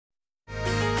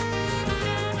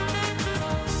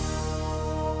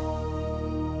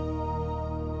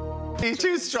Tea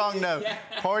too strong now. Yeah.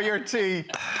 Pour your tea.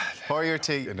 Pour your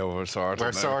tea. You know, we're sorted.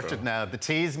 We're sorted now. The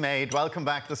tea's made. Welcome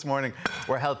back this morning.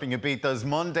 We're helping you beat those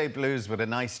Monday blues with a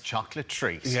nice chocolate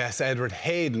treat. Yes, Edward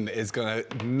Hayden is going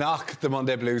to knock the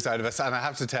Monday blues out of us. And I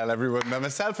have to tell everyone that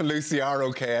myself and Lucy are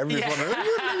okay. Everyone's wondering,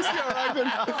 are Lucy all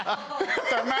right?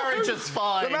 Their marriage is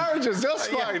fine. The marriage is just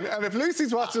fine. And if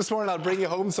Lucy's watching this morning, I'll bring you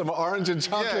home some orange and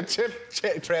chocolate chip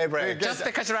Traybake. Just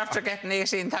because you're after getting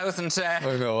 18,000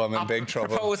 I know, I'm in big trouble.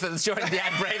 Proposals during the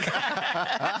ad break.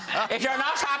 If you're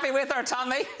not happy with her,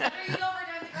 Tommy.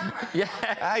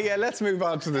 Yeah, let's move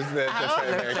on to the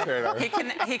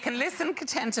Traybake. He can listen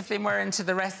attentively more into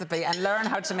the recipe and learn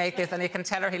how to make this, and he can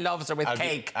tell her he loves her with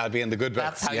cake. I'll be in the good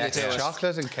bits. That's how you do it.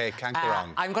 Chocolate and cake, can't go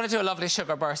wrong. I'm going to do a lovely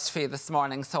sugar burst for you this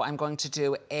morning, so I'm going to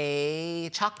do a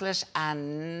chocolate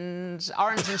and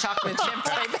orange and chocolate chip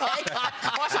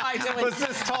Traybake. What am I doing? Was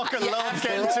this talk of love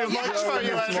getting too much for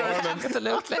you, Edward?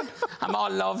 Absolutely. I'm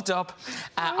all loved up.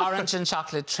 Orange and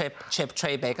chocolate chip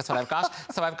Traybake is what I've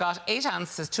got. So I've got 8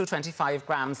 ounces, 225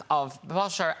 grams of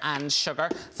butter and sugar.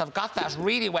 So I've got that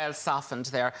really well softened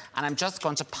there, and I'm just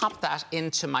going to pop that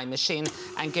into my machine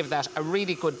and give that a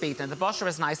really good beat. And the butter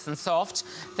is nice and soft.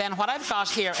 Then what I've got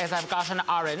here is I've got an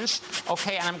orange,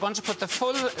 okay, and I'm going to put the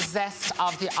full zest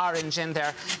of the orange in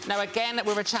there. Now, again,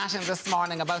 we were chatting this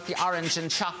morning about the orange and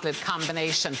chocolate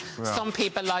combination. Yeah. Some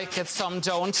people like it, some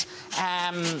don't.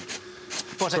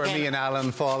 But where again, me and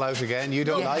Alan fall out again. You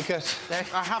don't like it?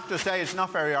 I have to say, it's not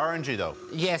very orangey, though.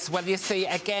 Yes, well, you see,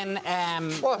 again...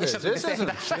 What is this, isn't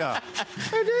it? Yeah.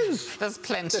 It is. There's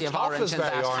plenty of orange in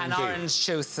that, and orange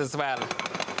juice as well.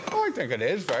 Oh, I think it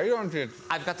is very orangey.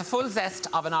 I've got the full zest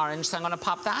of an orange, so I'm going to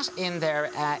pop that in there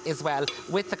as well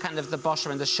with the kind of the butter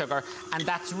and the sugar, and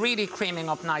that's really creaming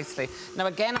up nicely. Now,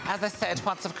 again, as I said,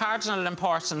 what's of cardinal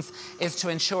importance is to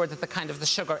ensure that the kind of the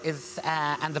sugar is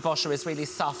and the butter is really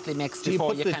softly mixed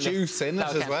before you put the juice in it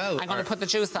as well? I'm going to put the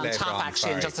juice on top,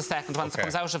 actually, in just a second. Once it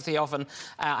comes out of the oven,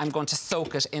 I'm going to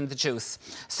soak it in the juice.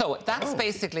 So that's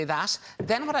basically that.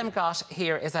 Then what I've got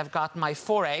here is I've got my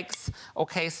 4 eggs.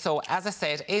 Okay, so as I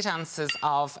said, 8 ounces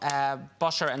of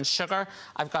butter and sugar.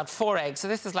 I've got 4 eggs. So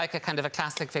this is like a kind of a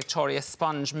classic Victoria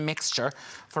sponge mixture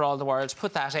for all the world.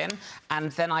 Put that in.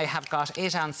 And then I have got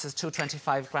 8 ounces,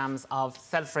 225 grams of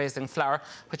self-raising flour,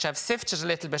 which I've sifted a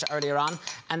little bit earlier on.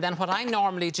 And then what I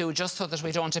normally do, just so that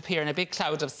we don't appear in a big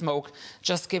cloud of smoke,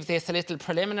 just give this a little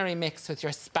preliminary mix with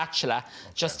your spatula,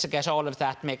 just to get all of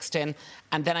that mixed in.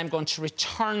 And then I'm going to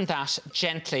return that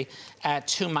gently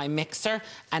to my mixer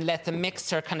and let the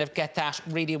mixer kind of get that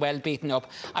really well beaten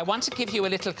up. I want to give you a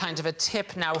little kind of a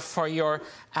tip now for your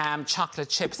chocolate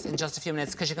chips in just a few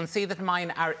minutes, because you can see that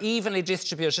mine are evenly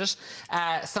distributed.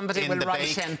 Somebody will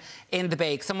write in the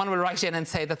bake. Someone will write in and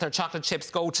say that their chocolate chips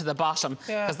go to the bottom,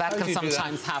 because that can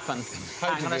sometimes happen.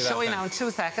 I'm going to show you now in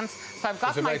 2 seconds. So I've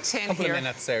got my tin here. A couple of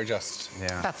minutes there, just.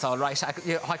 Yeah. That's all right.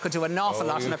 I could do an awful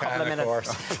lot in a couple of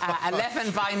minutes.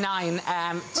 11 by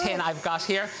 9 tin I've got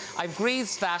here. I've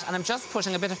greased that, and I'm just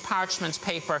putting a bit of parchment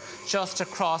paper just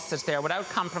across it there without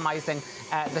compromising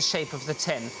the shape of the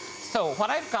tin. So what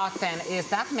I've got then is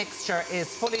that mixture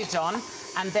is fully done,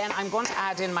 and then I'm going to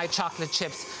add in my chocolate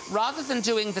chips. Rather than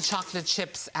doing the chocolate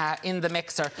chips in the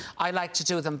mixer, I like to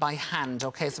do them by hand,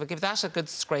 OK? So we'll give that a good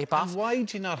scrape off. And why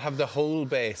do you not have the whole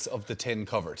base of the tin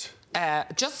covered?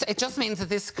 It just means that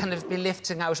this kind of be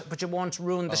lifting out, but you won't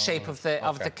ruin the shape of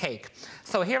the cake.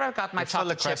 So here I've got my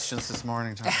chocolate chips. Full of questions this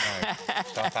morning, Tom.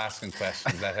 Stop asking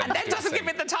questions. Let him and that doesn't give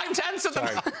me the time to answer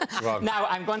them. Now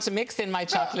I'm going to mix in my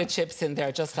chocolate chips in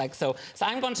there, just like so. So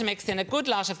I'm going to mix in a good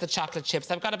lot of the chocolate chips.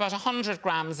 I've got about 100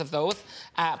 grams of those.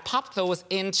 Pop those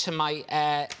into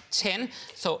my tin.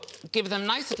 So give them a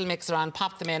nice little mix around,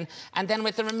 pop them in. And then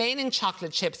with the remaining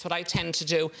chocolate chips, what I tend to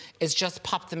do is just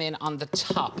pop them in on the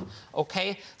top.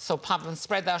 OK, so pop and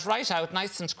spread that right out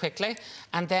nice and quickly.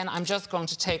 And then I'm just going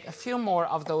to take a few more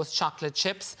of those chocolate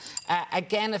chips.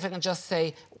 Again, if I can just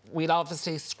say, we'll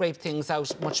obviously scrape things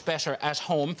out much better at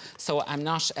home, so I'm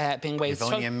not being wasteful.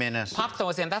 You've only a minute. Pop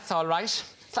those in, that's all right.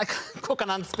 It's like cooking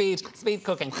on speed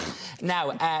cooking.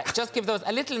 Now, just give those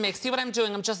a little mix. See what I'm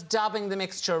doing? I'm just dabbing the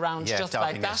mixture around, just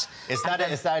like that. Is that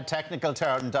a technical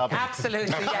term, dabbing?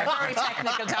 Absolutely, yeah, very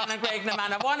technical down in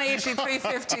Graignamanagh. 180,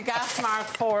 350 gas mark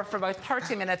for about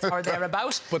 30 minutes or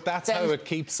thereabout. But that's how it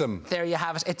keeps them. There you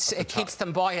have it. It keeps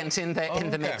them buoyant in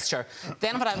the mixture.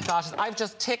 Then what I've got is I've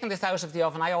just taken this out of the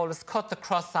oven. I always cut the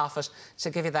crust off it to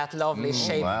give you that lovely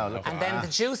shape. Wow, and then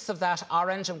the juice of that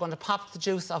orange, I'm going to pop the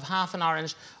juice of half an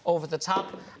orange over the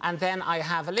top. And then I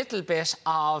have a little bit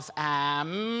of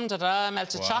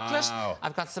melted chocolate.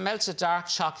 I've got some melted dark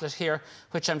chocolate here,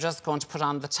 which I'm just going to put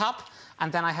on the top.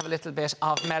 And then I have a little bit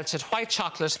of melted white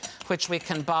chocolate, which we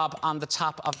can bob on the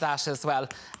top of that as well.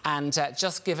 And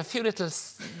just give a few little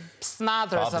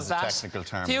smathers of that. Technical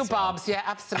term. Few bobs, yeah,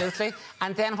 absolutely.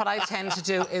 And then what I tend to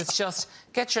do is just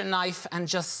get your knife and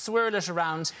just swirl it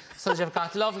around so that you've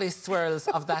got lovely swirls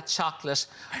of that chocolate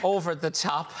over the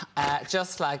top,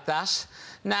 just like that.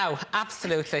 Now,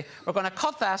 absolutely, we're going to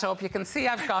cut that up. You can see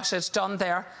I've got it done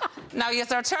there. Now, you're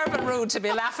terrible rude to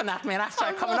be laughing at me after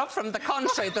I'm coming up from the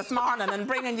country this morning and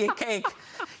bringing you cake.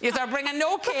 You're bringing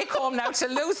no cake home now to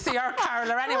Lucy or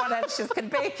Carol or anyone else. You can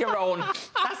bake your own.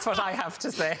 That's what I have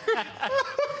to say.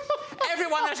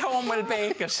 Everyone at home will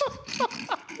bake it.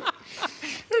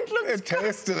 It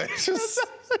tastes delicious.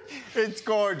 It's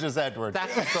gorgeous, Edward.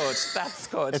 That's good. That's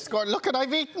good. It's gorgeous. Look,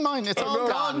 I've eaten mine. It's all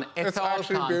gone. It's all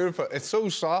actually gone. beautiful. It's so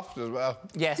soft as well.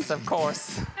 Yes, of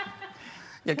course.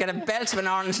 You'll get a belt of an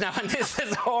orange now and this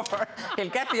is over. You'll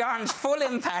get the orange full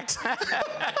impact.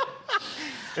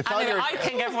 Anyway, I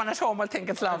think everyone at home will think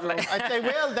it's lovely. They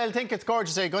will. They'll think it's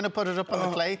gorgeous. Are you going to put it up on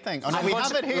the plate thing? Oh, no, we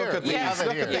have it here. Look at these. Yes.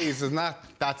 Look at these. Isn't that?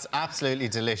 That's absolutely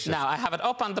delicious. Now, I have it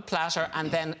up on the platter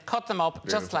and then cut them up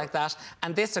just like that.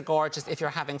 And this are gorgeous if you're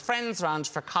having friends around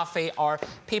for coffee or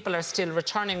people are still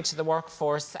returning to the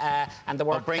workforce and the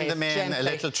workplace. Bring them in gently. a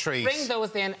little treat. Bring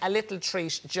those in, a little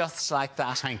treat just like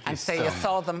that. Thank you and say so you much.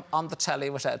 saw them on the telly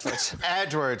with Edward.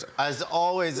 Edward, as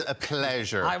always, a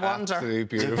pleasure. I wonder. Absolutely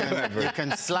beautiful. You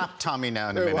can slap Tommy now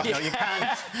in a minute. No, you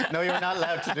can't. No, you're not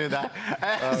allowed to do that.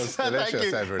 It's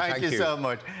delicious, Edward. Thank you so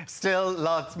much. Still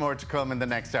lots more to come in the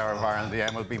next hour of Ireland.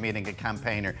 And we'll be meeting a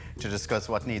campaigner to discuss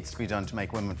what needs to be done to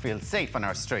make women feel safe on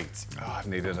our streets. Oh, I've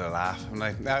needed a laugh.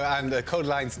 And Code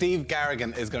Line, Steve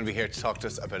Garrigan is going to be here to talk to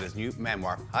us about his new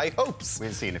memoir, High Hopes.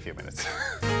 We'll see you in a few minutes.